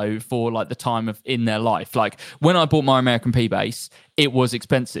also for like the time in their life. Like when I bought my American P-Bass, it was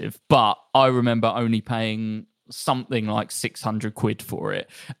expensive, but I remember only paying something like 600 quid for it.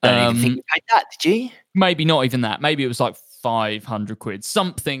 Don't even think you paid that, did you? Maybe not even that. Maybe it was like 500 quid,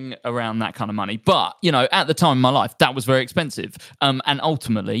 something around that kind of money. But, you know, at the time in my life, that was very expensive. And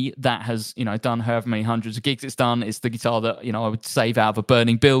ultimately, that has, you know, done however many hundreds of gigs it's done. It's the guitar that, you know, I would save out of a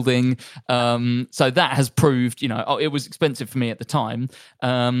burning building. So that has proved, you know, it was expensive for me at the time.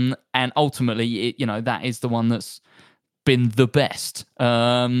 And ultimately, it, you know, that is the one that's been the best.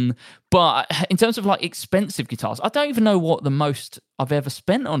 But in terms of like expensive guitars, I don't even know what the most I've ever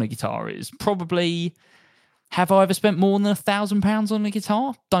spent on a guitar is. Probably... Have I ever spent more than £1,000 on a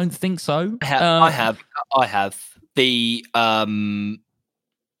guitar? Don't think so. I have. The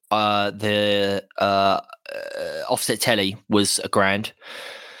offset telly was £1,000.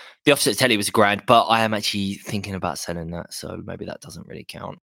 The offset telly was £1,000, but I am actually thinking about selling that, so maybe that doesn't really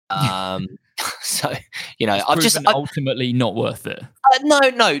count. So you know, I've ultimately not worth it. No,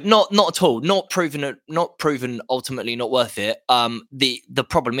 not at all. Not proven. Ultimately not worth it. The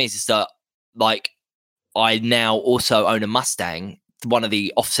problem is that like. I now also own a Mustang, one of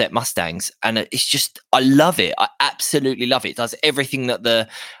the offset Mustangs, and it's just I love it. I absolutely love it. It does everything that the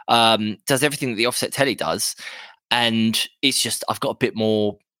offset telly does, and it's just I've got a bit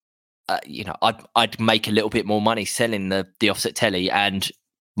more. You know, I'd make a little bit more money selling the offset telly, and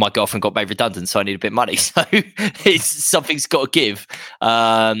my girlfriend got made redundant, so I need a bit of money. So something's got to give.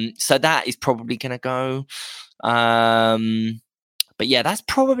 So that is probably going to go. But yeah, that's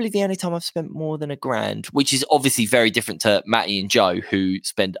probably the only time I've spent more than $1,000, which is obviously very different to Matty and Joe, who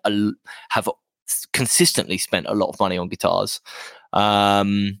have consistently spent a lot of money on guitars.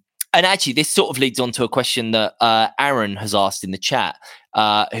 And actually, this sort of leads on to a question that Aaron has asked in the chat,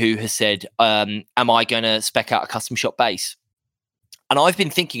 who has said, am I going to spec out a custom shop bass? And I've been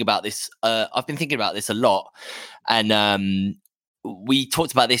thinking about this. I've been thinking about this a lot. And we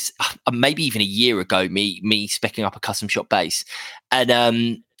talked about this maybe even a year ago, me speccing up a custom shop bass.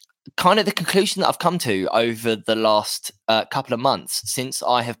 And kind of the conclusion that I've come to over the last couple of months, since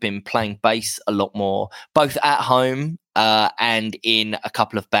I have been playing bass a lot more, both at home and in a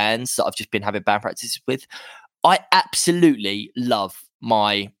couple of bands that I've just been having band practices with, I absolutely love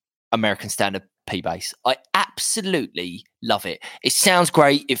my American Standard P bass. I absolutely love it. It sounds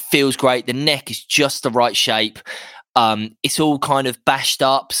great. It feels great. The neck is just the right shape. It's all kind of bashed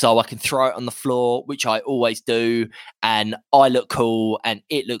up so I can throw it on the floor, which I always do, and I look cool and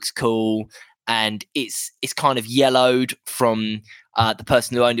it looks cool, and it's kind of yellowed from the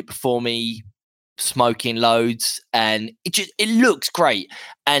person who owned it before me smoking loads, and it looks great.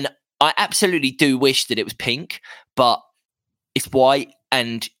 And I absolutely do wish that it was pink, but it's white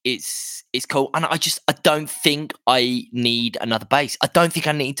and it's cool. And I don't think I need another bass. I don't think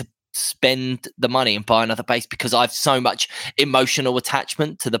I need to spend the money and buy another bass because I have so much emotional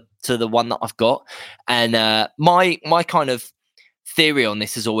attachment to the one that I've got. And my kind of theory on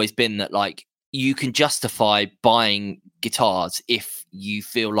this has always been that, like, you can justify buying guitars if you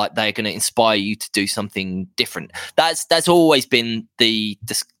feel like they're going to inspire you to do something different. That's always been the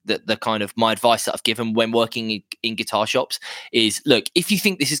kind of my advice that I've given when working in guitar shops is, look, if you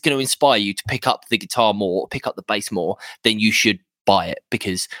think this is going to inspire you to pick up the guitar more, or pick up the bass more, then you should buy it,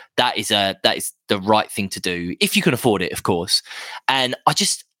 because that is the right thing to do if you can afford it, of course. And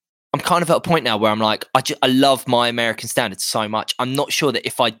I'm kind of at a point now where I'm like, I love my American Standards so much. I'm not sure that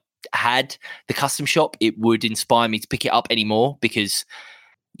if I had the custom shop, it would inspire me to pick it up anymore, because,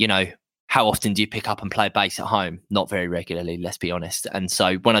 you know, how often do you pick up and play bass at home? Not very regularly, let's be honest. And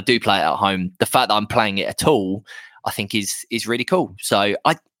so when I do play it at home, the fact that I'm playing it at all, I think is really cool. So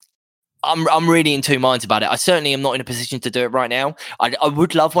I'm really in two minds about it. I certainly am not in a position to do it right now. I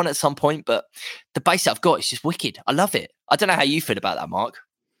would love one at some point, but the bass that I've got is just wicked. I love it. I don't know how you feel about that, Mark.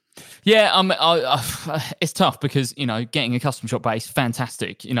 Yeah, it's tough because, you know, getting a custom shop bass,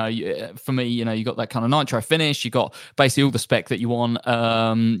 fantastic. You know, for me, you know, you got that kind of nitro finish. You got basically all the spec that you want.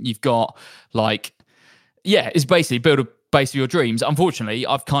 You've got it's basically build a bass of your dreams. Unfortunately,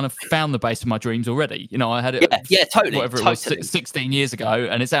 I've kind of found the bass of my dreams already. You know, I had it, totally, whatever it was, 16 years ago,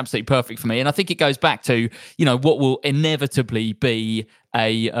 and it's absolutely perfect for me. And I think it goes back to, you know, what will inevitably be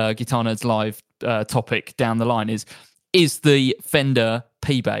a Guitar Nerds Live topic down the line is the Fender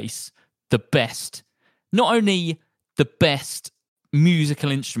P bass the best, not only the best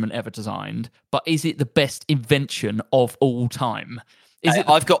musical instrument ever designed, but is it the best invention of all time?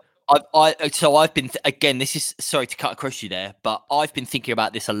 I've been again, this is, sorry to cut across you there, but I've been thinking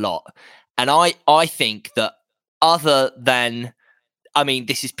about this a lot. And I think that other than, I mean,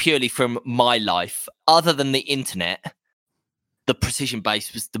 this is purely from my life, other than the internet, the precision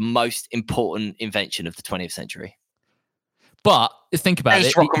bass was the most important invention of the 20th century. But think about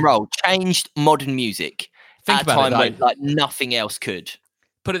it. Rock and roll changed modern music at a time when like nothing else could.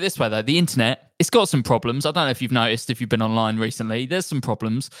 Put it this way, though, the internet, it's got some problems. I don't know if you've noticed, if you've been online recently, there's some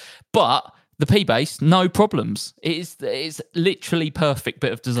problems. But the P-Bass, no problems. It's literally perfect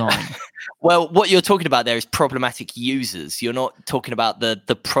bit of design. Well, what you're talking about there is problematic users. You're not talking about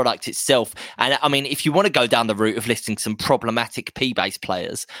the product itself. And I mean, if you want to go down the route of listing some problematic P-Bass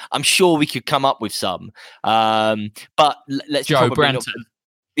players, I'm sure we could come up with some. But let's Joe Branton.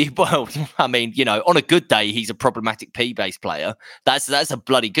 Well, I mean, you know, on a good day, he's a problematic P-bass player. That's a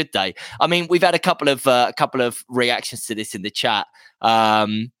bloody good day. I mean, we've had a couple of reactions to this in the chat.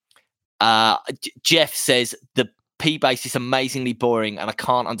 Jeff says the P-bass is amazingly boring, and I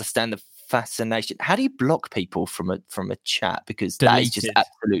can't understand the fascination. How do you block people from a chat? Because that is just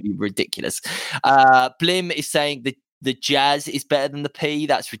absolutely ridiculous. Blim is saying the Jazz is better than the P.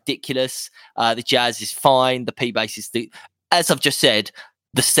 That's ridiculous. The Jazz is fine. The P-bass is as I've just said,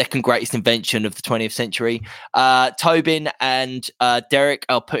 the second greatest invention of the 20th century. Tobin and Derek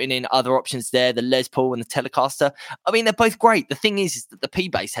are putting in other options there, the Les Paul and the Telecaster. I mean, they're both great. The thing is that the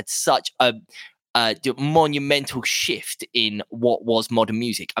P-Bass had such a monumental shift in what was modern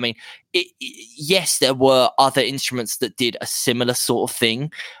music. I mean, yes, there were other instruments that did a similar sort of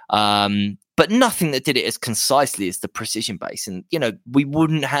thing, but nothing that did it as concisely as the precision bass. And, you know, we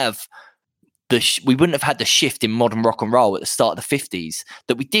wouldn't have we wouldn't have had the shift in modern rock and roll at the start of the 50s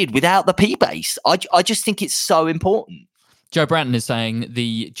that we did without the P bass. I just think it's so important. Joe Branton is saying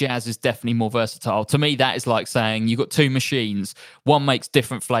the jazz is definitely more versatile. To me, that is like saying you've got two machines. One makes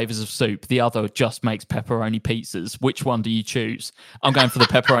different flavors of soup. The other just makes pepperoni pizzas. Which one do you choose? I'm going for the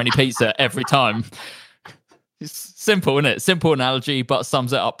pepperoni pizza every time. It's simple, isn't it? Simple analogy, but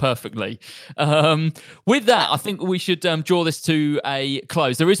sums it up perfectly. With that, I think we should draw this to a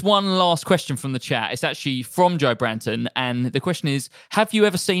close. There is one last question from the chat. It's actually from Joe Branton. And the question is, have you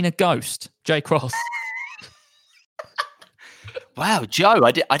ever seen a ghost? Jay Cross. Wow, Joe,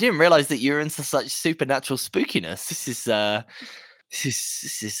 I didn't realize that you're into such supernatural spookiness. This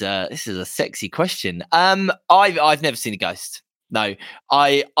is a sexy question. I've never seen a ghost. No,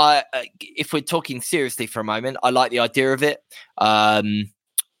 I if we're talking seriously for a moment, I like the idea of it.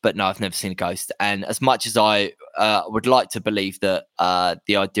 But no, I've never seen a ghost. And as much as I would like to believe that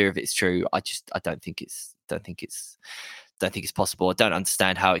the idea of it's true, I don't think it's possible. I don't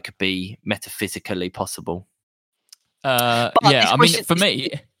understand how it could be metaphysically possible. I mean, for me,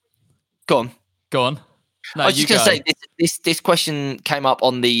 go on. No, I was just going to say this question came up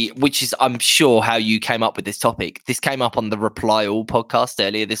on which is I'm sure how you came up with this topic. This came up on the Reply All podcast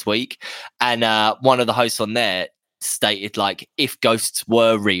earlier this week, and one of the hosts on there stated like if ghosts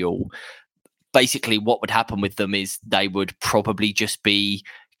were real, basically what would happen with them is they would probably just be.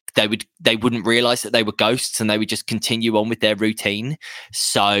 They wouldn't realize that they were ghosts, and they would just continue on with their routine.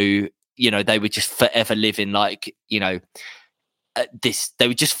 So. They would just forever live in they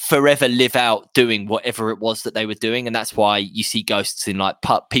would just forever live out doing whatever it was that they were doing. And that's why you see ghosts in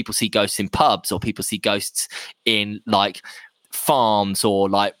people see ghosts in pubs, or people see ghosts in like farms or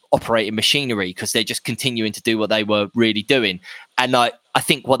like operating machinery, because they're just continuing to do what they were really doing. And I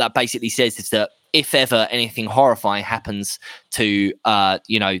think what that basically says is that if ever anything horrifying happens to,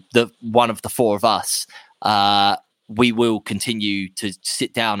 the one of the four of us, we will continue to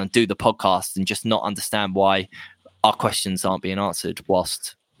sit down and do the podcast and just not understand why our questions aren't being answered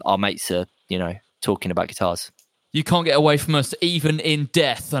whilst our mates are, talking about guitars. You can't get away from us even in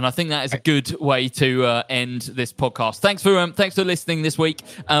death, and I think that is a good way to end this podcast. Thanks for listening this week.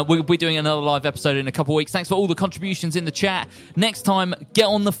 We'll be doing another live episode in a couple of weeks. Thanks for all the contributions in the chat. Next time, get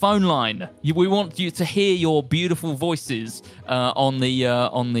on the phone line. We want you to hear your beautiful voices on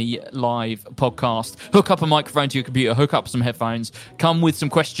the live podcast. Hook up a microphone to your computer. Hook up some headphones. Come with some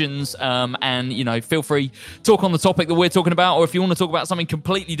questions, and feel free talk on the topic that we're talking about, or if you want to talk about something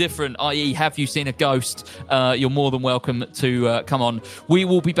completely different, i.e., have you seen a ghost? You're more than welcome to come on. We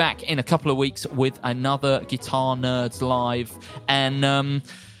will be back in a couple of weeks with another Guitar Nerds Live, and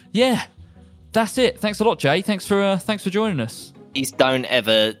that's it. Thanks a lot, Jay. Thanks for joining us. Please don't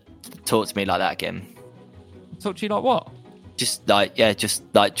ever talk to me like that again. Talk to you like what? Just like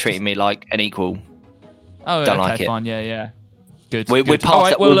treating me like an equal. Oh, don't like it. Fine. Yeah. Good. We're past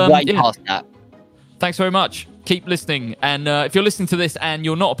that. We're way past that. Thanks very much. Keep listening. And if you're listening to this and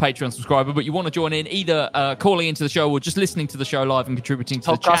you're not a Patreon subscriber, but you want to join in, either calling into the show or just listening to the show live and contributing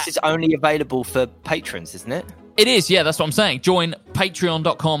to the chat. Podcast is only available for patrons, isn't it? It is, yeah, that's what I'm saying. Join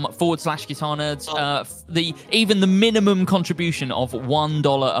patreon.com/Guitar Nerds. Even the minimum contribution of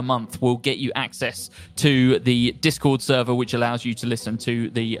 $1 a month will get you access to the Discord server, which allows you to listen to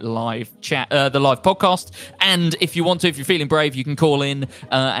the live chat, the live podcast. And if you want to, if you're feeling brave, you can call in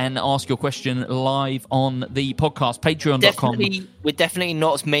and ask your question live on the podcast. Patreon.com. We're definitely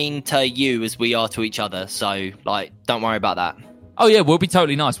not as mean to you as we are to each other. So, don't worry about that. Oh, yeah, we'll be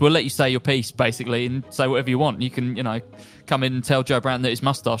totally nice. We'll let you say your piece, basically, and say whatever you want. You can, come in and tell Joe Branton that his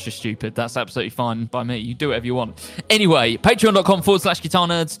mustache is stupid. That's absolutely fine by me. You do whatever you want. Anyway, patreon.com/Guitar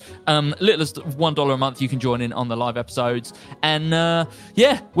Nerds. Little as $1 a month, you can join in on the live episodes. And,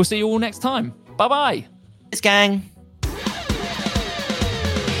 we'll see you all next time. Bye-bye. Thanks, gang.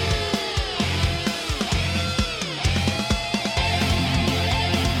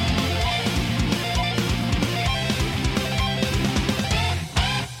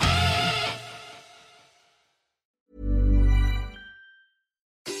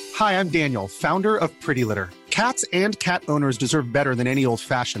 Hi, I'm Daniel, founder of Pretty Litter. Cats and cat owners deserve better than any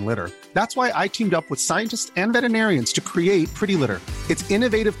old-fashioned litter. That's why I teamed up with scientists and veterinarians to create Pretty Litter. Its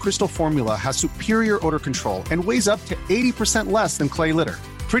innovative crystal formula has superior odor control and weighs up to 80% less than clay litter.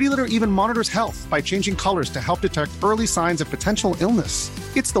 Pretty Litter even monitors health by changing colors to help detect early signs of potential illness.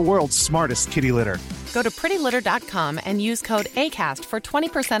 It's the world's smartest kitty litter. Go to prettylitter.com and use code ACAST for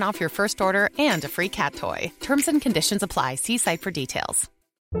 20% off your first order and a free cat toy. Terms and conditions apply. See site for details.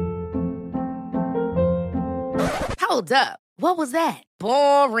 Hold up. What was that?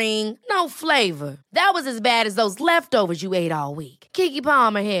 Boring. No flavor. That was as bad as those leftovers you ate all week. Keke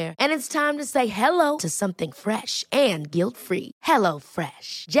Palmer here, and it's time to say hello to something fresh and guilt-free. Hello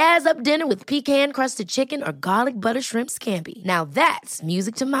Fresh. Jazz up dinner with pecan-crusted chicken or garlic butter shrimp scampi. Now that's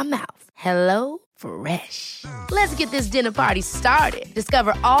music to my mouth. Hello Fresh. Let's get this dinner party started.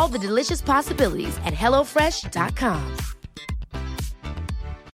 Discover all the delicious possibilities at HelloFresh.com.